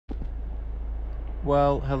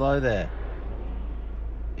Well, hello there.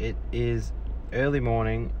 It is early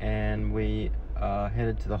morning and we are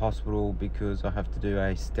headed to the hospital because I have to do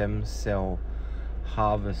a stem cell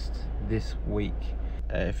harvest this week.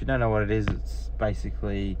 If you don't know what it is, it's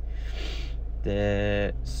basically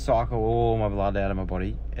they cycle all my blood out of my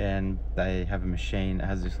body and they have a machine that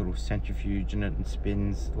has this little centrifuge in it and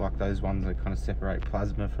spins like those ones that kind of separate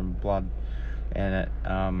plasma from blood, and it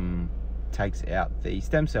takes out the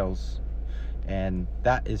stem cells. And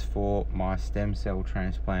that is for my stem cell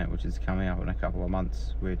transplant, which is coming up in a couple of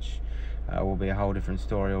months, which will be a whole different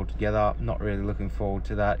story altogether. Not really looking forward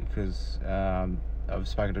to that because I've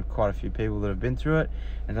spoken to quite a few people that have been through it.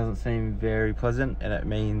 It doesn't seem very pleasant, and it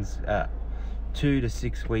means 2 to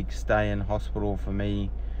 6 weeks stay in hospital for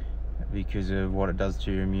me because of what it does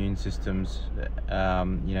to your immune systems.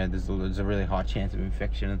 You know, there's a really high chance of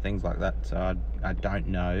infection and things like that, so I don't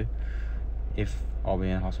know if I'll be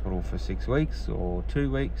in hospital for 6 weeks or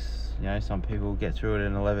 2 weeks. You know, some people get through it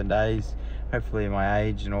in 11 days. Hopefully my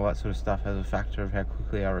age and all that sort of stuff has a factor of how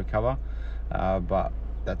quickly I recover, but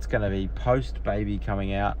that's going to be post baby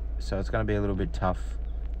coming out, so it's going to be a little bit tough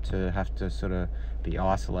to have to sort of be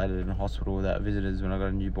isolated in a hospital without visitors when I've got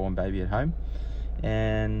a newborn baby at home.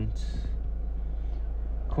 And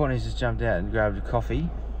Courtney's just jumped out and grabbed a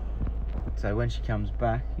coffee, so when she comes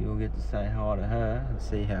back you'll get to say hi to her and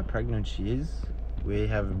see how pregnant she is. We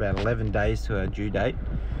have about 11 days to her due date.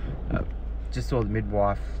 Just saw the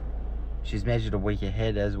midwife, she's measured a week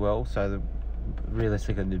ahead as well, so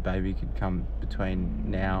realistically the baby could come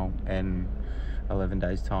between now and 11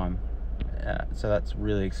 days time. So that's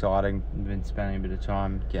really exciting. We've been spending a bit of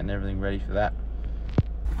time getting everything ready for that.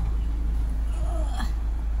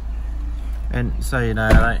 And so, you know,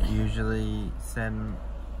 I don't usually send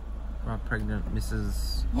my pregnant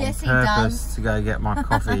missus on purpose to go get my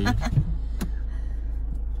coffee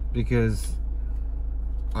because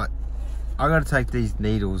I got to take these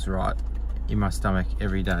needles right in my stomach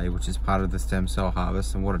every day, which is part of the stem cell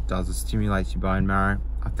harvest, and what it does is stimulates your bone marrow.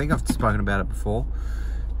 I think I've spoken about it before,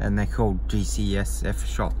 and they're called GCSF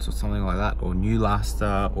shots or something like that, or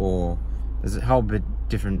Neulaster, or there's a whole bit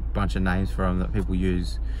different bunch of names for them that people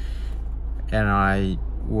use. And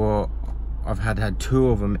I've had 2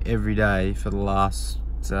 of them every day for the last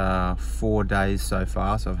 4 days so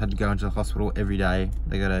far. So I've had to go into the hospital every day.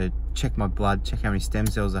 They got to check my blood, check how many stem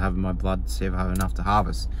cells I have in my blood, see if I have enough to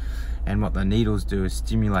harvest. And what the needles do is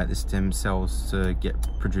stimulate the stem cells to get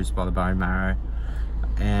produced by the bone marrow.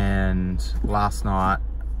 And last night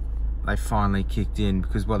they finally kicked in,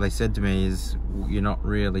 because what they said to me is you're not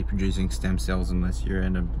really producing stem cells unless you're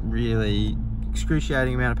in a really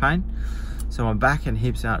excruciating amount of pain. So my back and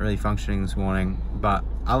hips aren't really functioning this morning, but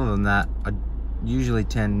other than that, I usually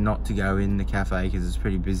tend not to go in the cafe because it's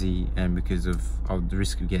pretty busy and because of the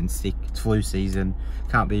risk of getting sick. It's flu season,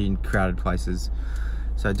 can't be in crowded places.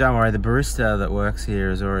 So don't worry, the barista that works here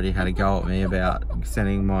has already had a go at me about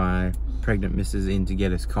sending my pregnant missus in to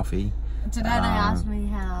get us coffee. Today they asked me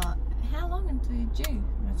how long until you're due.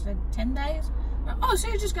 I said 10 days. Oh, so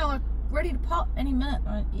you're just going like ready to pop any minute?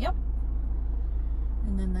 I went, yep.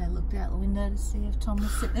 And then they looked out the window to see if Tom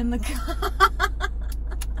was sitting in the car.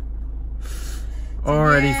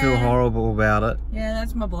 Already feel horrible about it. Yeah,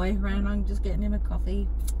 that's my boyfriend. I'm just getting him a coffee.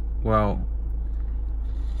 Well,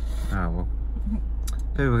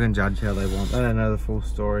 people can judge how they want. They don't know the full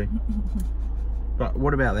story. But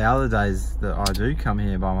what about the other days that I do come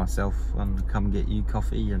here by myself and come get you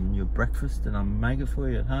coffee and your breakfast and I make it for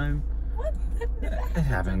you at home? What? It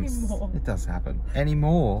happens. Anymore. It does happen.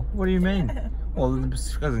 Anymore? What do you mean? Well,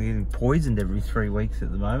 because I'm getting poisoned every 3 weeks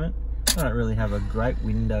at the moment. I don't really have a great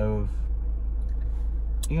window of...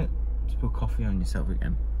 You gonna spill coffee on yourself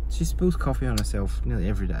again. She spills coffee on herself nearly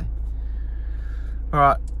every day.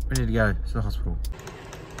 Alright, we need to go to the hospital.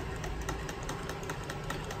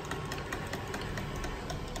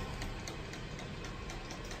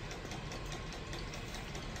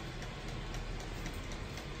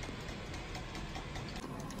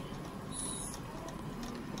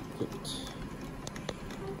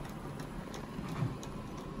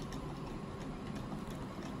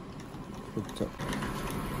 Hooked up.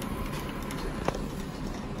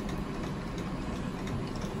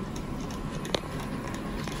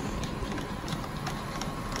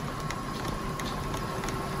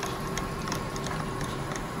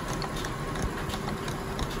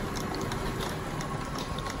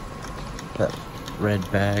 That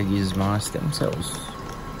red bag is my stem cells.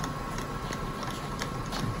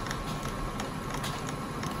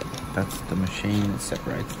 That's the machine that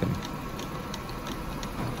separates them.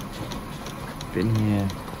 Been here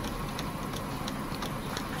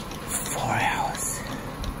 4 hours.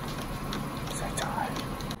 So tired.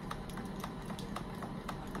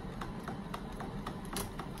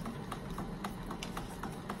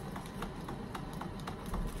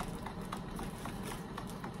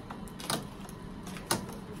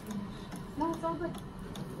 Oh, but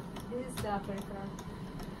it is dark right now.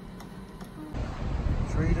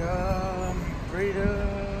 Freedom,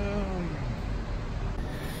 freedom.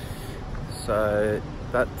 So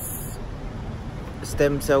that's a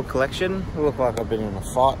stem cell collection. I look like I've been in a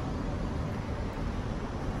fight.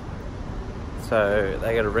 So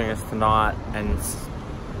they got to bring us tonight, and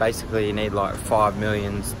basically you need like 5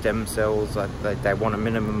 million stem cells. Like they want a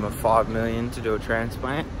minimum of 5 million to do a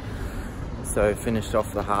transplant. So finished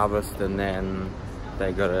off the harvest, and then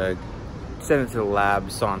they got to send it to the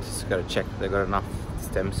lab. Scientists got to check that they've got enough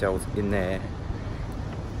stem cells in there.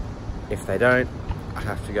 If they don't, I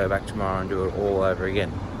have to go back tomorrow and do it all over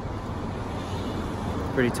again.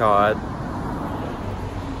 Pretty tired.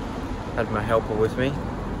 Had my helper with me,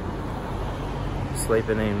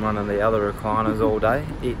 sleeping in one of the other recliners all day,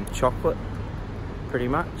 eating chocolate, pretty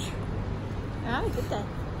much. I had a good day.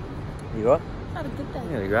 You what? I had a good day.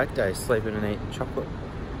 You had a great day, sleeping and eating chocolate.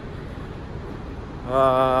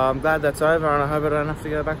 I'm glad that's over, and I hope I don't have to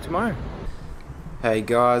go back tomorrow. Hey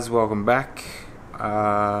guys, welcome back.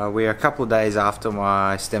 We're a couple of days after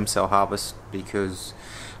my stem cell harvest because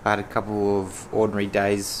I had a couple of ordinary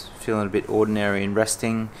days feeling a bit ordinary and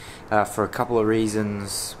resting for a couple of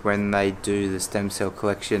reasons. When they do the stem cell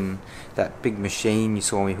collection, that big machine you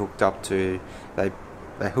saw me hooked up to, they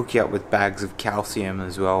hook you up with bags of calcium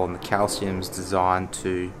as well, and the calcium's designed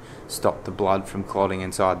to stop the blood from clotting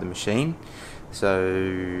inside the machine.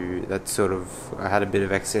 So that's sort of, I had a bit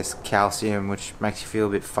of excess calcium, which makes you feel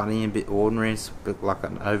a bit funny, a bit ordinary. It's a bit like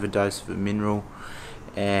an overdose of a mineral.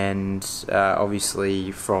 And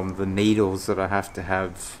obviously from the needles that I have to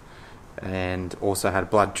have, and also had a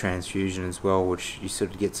blood transfusion as well, which you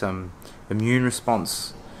sort of get some immune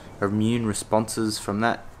responses from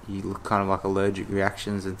that. You look kind of like allergic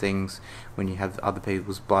reactions and things when you have other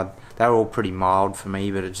people's blood. They were all pretty mild for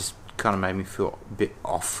me, but it just kind of made me feel a bit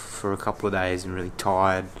off for a couple of days and really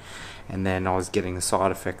tired. And then I was getting the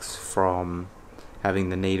side effects from having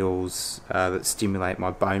the needles that stimulate my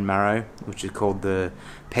bone marrow, which is called the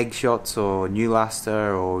PEG shots or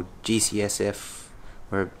Neulaster or GCSF,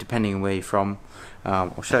 where, depending on where you're from.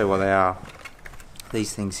 I'll show you what they are.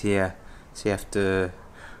 These things here. So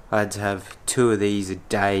I had to have 2 of these a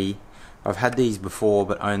day. I've had these before,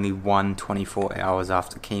 but only 24 hours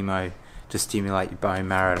after chemo, to stimulate your bone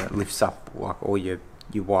marrow, and it lifts up like all your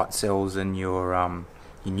white cells and your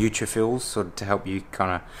neutrophils, sort of to help you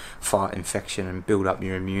kind of fight infection and build up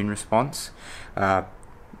your immune response. So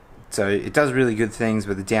it does really good things,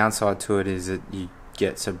 but the downside to it is that you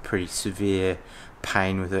get some pretty severe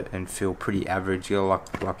pain with it and feel pretty average. You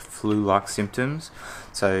got like flu-like symptoms.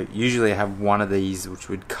 So usually I have one of these, which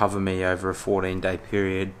would cover me over a 14-day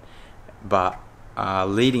period, but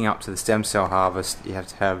leading up to the stem cell harvest, you have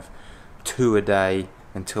to have 2 a day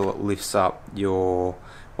until it lifts up your,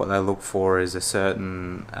 what they look for is a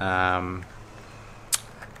certain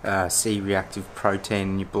C-reactive protein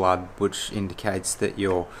in your blood, which indicates that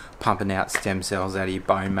you're pumping out stem cells out of your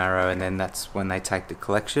bone marrow, and then that's when they take the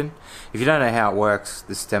collection. If you don't know how it works,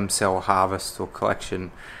 the stem cell harvest or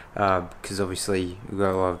collection, because obviously we've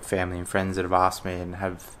got a lot of family and friends that have asked me and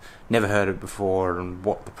have never heard it before, and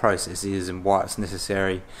what the process is and why it's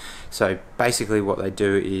necessary. So basically what they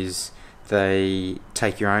do is they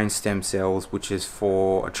take your own stem cells, which is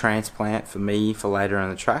for a transplant for me for later on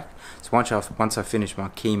the track. So once I finish my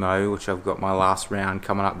chemo, which I've got my last round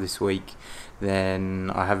coming up this week,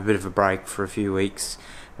 then I have a bit of a break for a few weeks,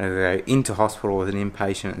 and I go into hospital as an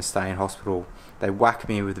inpatient and stay in hospital. They whack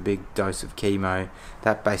me with a big dose of chemo.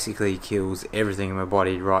 That basically kills everything in my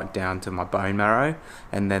body right down to my bone marrow,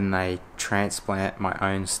 and then they transplant my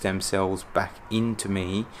own stem cells back into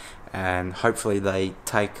me, and hopefully they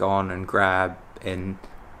take on and grab, and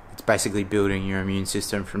it's basically building your immune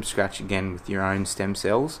system from scratch again with your own stem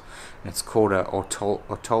cells. And it's called a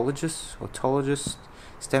autologous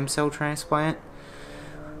stem cell transplant.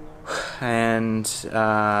 And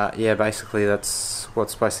yeah, basically that's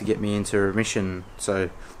what's supposed to get me into remission. So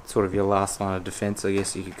sort of your last line of defense, I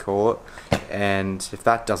guess you could call it. And if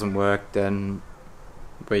that doesn't work, then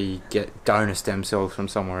we get donor stem cells from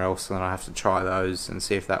somewhere else, and then I have to try those and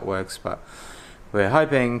see if that works. But we're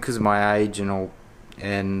hoping, because of my age and all,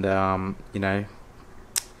 and you know,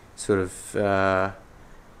 sort of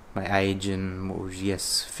my age and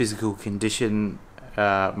physical condition,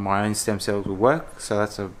 my own stem cells will work. So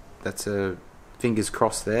that's a fingers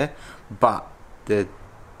crossed there. But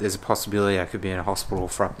there's a possibility I could be in a hospital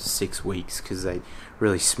for up to 6 weeks, because they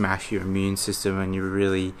really smash your immune system and you're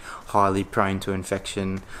really highly prone to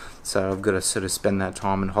infection. So I've got to sort of spend that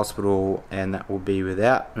time in hospital, and that will be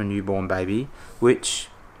without a newborn baby, which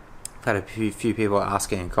I've had a few people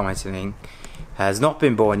asking and commenting has not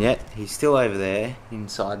been born yet. He's still over there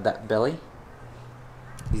inside that belly.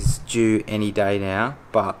 He's due any day now,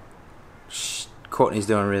 but Courtney's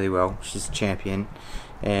doing really well. She's a champion,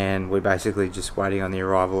 and we're basically just waiting on the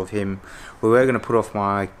arrival of him. We were going to put off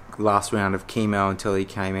my last round of chemo until he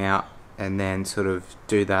came out, and then sort of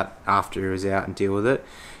do that after he was out and deal with it,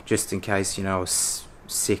 just in case, you know, I was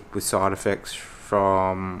sick with side effects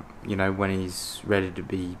from, you know, when he's ready to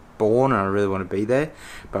be born and I really want to be there.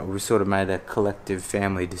 But we sort of made a collective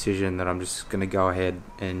family decision that I'm just going to go ahead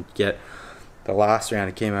and get the last round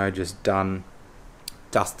of chemo just done,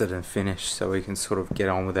 dusted and finished, so we can sort of get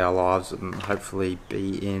on with our lives and hopefully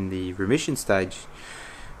be in the remission stage.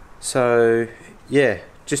 So yeah,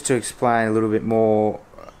 just to explain a little bit more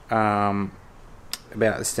about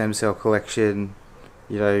the stem cell collection,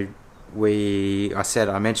 you know,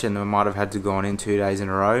 I mentioned I might have had to go on in 2 days in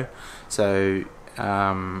a row, so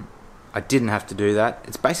I didn't have to do that.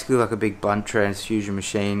 It's basically like a big blood transfusion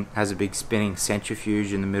machine, has a big spinning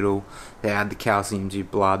centrifuge in the middle. They add the calcium to your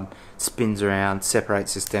blood, spins around,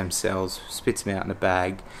 separates the stem cells, spits them out in a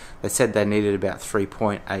bag. They said they needed about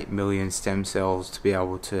 3.8 million stem cells to be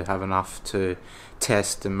able to have enough to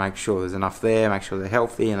test and make sure there's enough there, make sure they're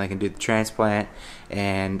healthy and they can do the transplant.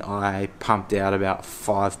 And I pumped out about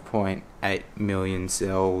 5.8 million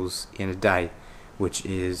cells in a day, which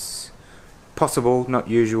is possible, not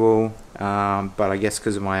usual, but I guess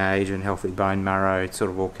because of my age and healthy bone marrow, it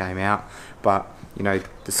sort of all came out. But you know,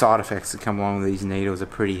 the side effects that come along with these needles are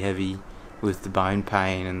pretty heavy, with the bone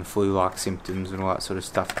pain and the flu-like symptoms and all that sort of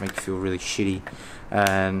stuff that make you feel really shitty.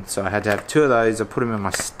 And so I had to have 2 of those. I put them in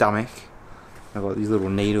my stomach. I've got these little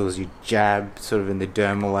needles you jab sort of in the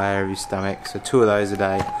dermal layer of your stomach, so 2 of those a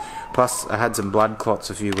day. Plus I had some blood clots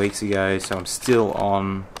a few weeks ago, so I'm still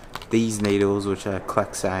on these needles, which are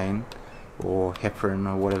Clexane or heparin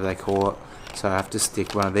or whatever they call it. So I have to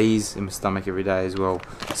stick one of these in my stomach every day as well.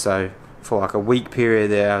 So for like a week period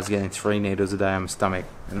there, I was getting 3 needles a day on my stomach,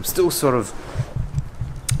 and I'm still sort of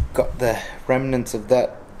got the remnants of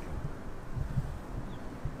that.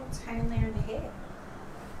 What's hanging there in the hair?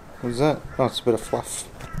 What is that? Oh, it's a bit of fluff.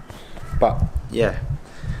 But yeah,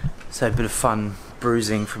 so a bit of fun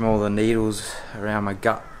bruising from all the needles around my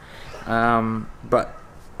gut. But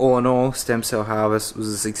all in all, stem cell harvest was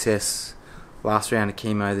a success. Last round of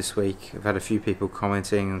chemo this week. I've had a few people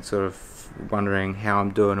commenting and sort of wondering how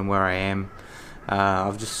I'm doing and where I am.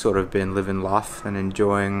 I've just sort of been living life and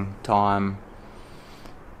enjoying time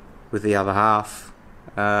with the other half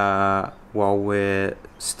while we're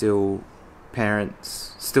still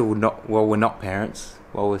parents. We're not parents,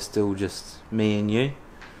 while we're still just me and you.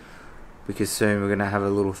 Because soon we're going to have a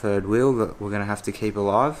little third wheel that we're going to have to keep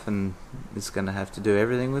alive, and it's going to have to do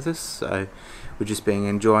everything with us. So we're just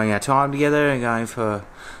enjoying our time together and going for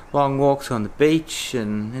long walks on the beach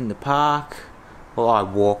and in the park. Well, I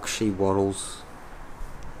walk, she waddles.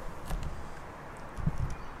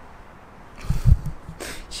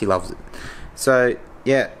 She loves it. So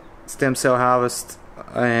yeah, stem cell harvest,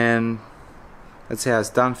 and that's how it's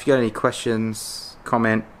done. If you got any questions,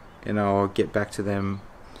 comment, and I'll get back to them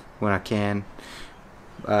when I can.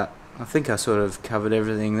 But I think I sort of covered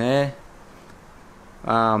everything there.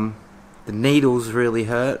 The needles really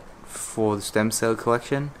hurt for the stem cell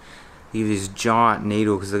collection. You have this giant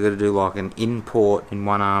needle because they've got to do like an in-port in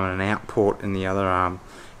one arm and an out-port in the other arm.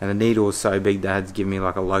 And the needle was so big they had to give me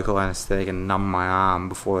like a local anaesthetic and numb my arm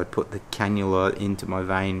before they put the cannula into my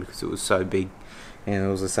vein because it was so big. And it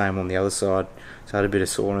was the same on the other side. So I had a bit of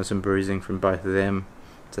soreness and bruising from both of them.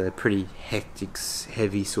 So they're pretty hectic,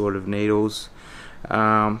 heavy sort of needles.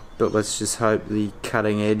 But let's just hope the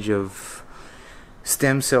cutting edge of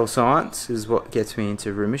stem cell science is what gets me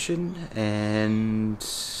into remission. And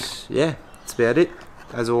yeah, that's about it.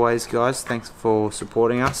 As always, guys, thanks for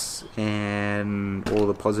supporting us and all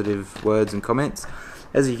the positive words and comments.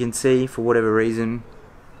 As you can see, for whatever reason,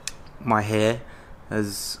 my hair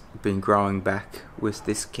has been growing back with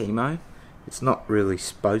this chemo. It's not really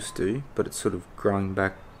supposed to, but it's sort of growing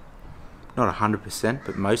back, not 100%,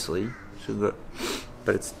 but mostly. But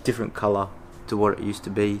it's different colour to what it used to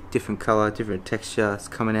be. Different colour, different texture. It's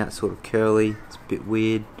coming out sort of curly. It's a bit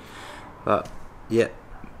weird. But yeah,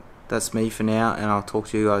 that's me for now, and I'll talk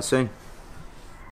to you guys soon.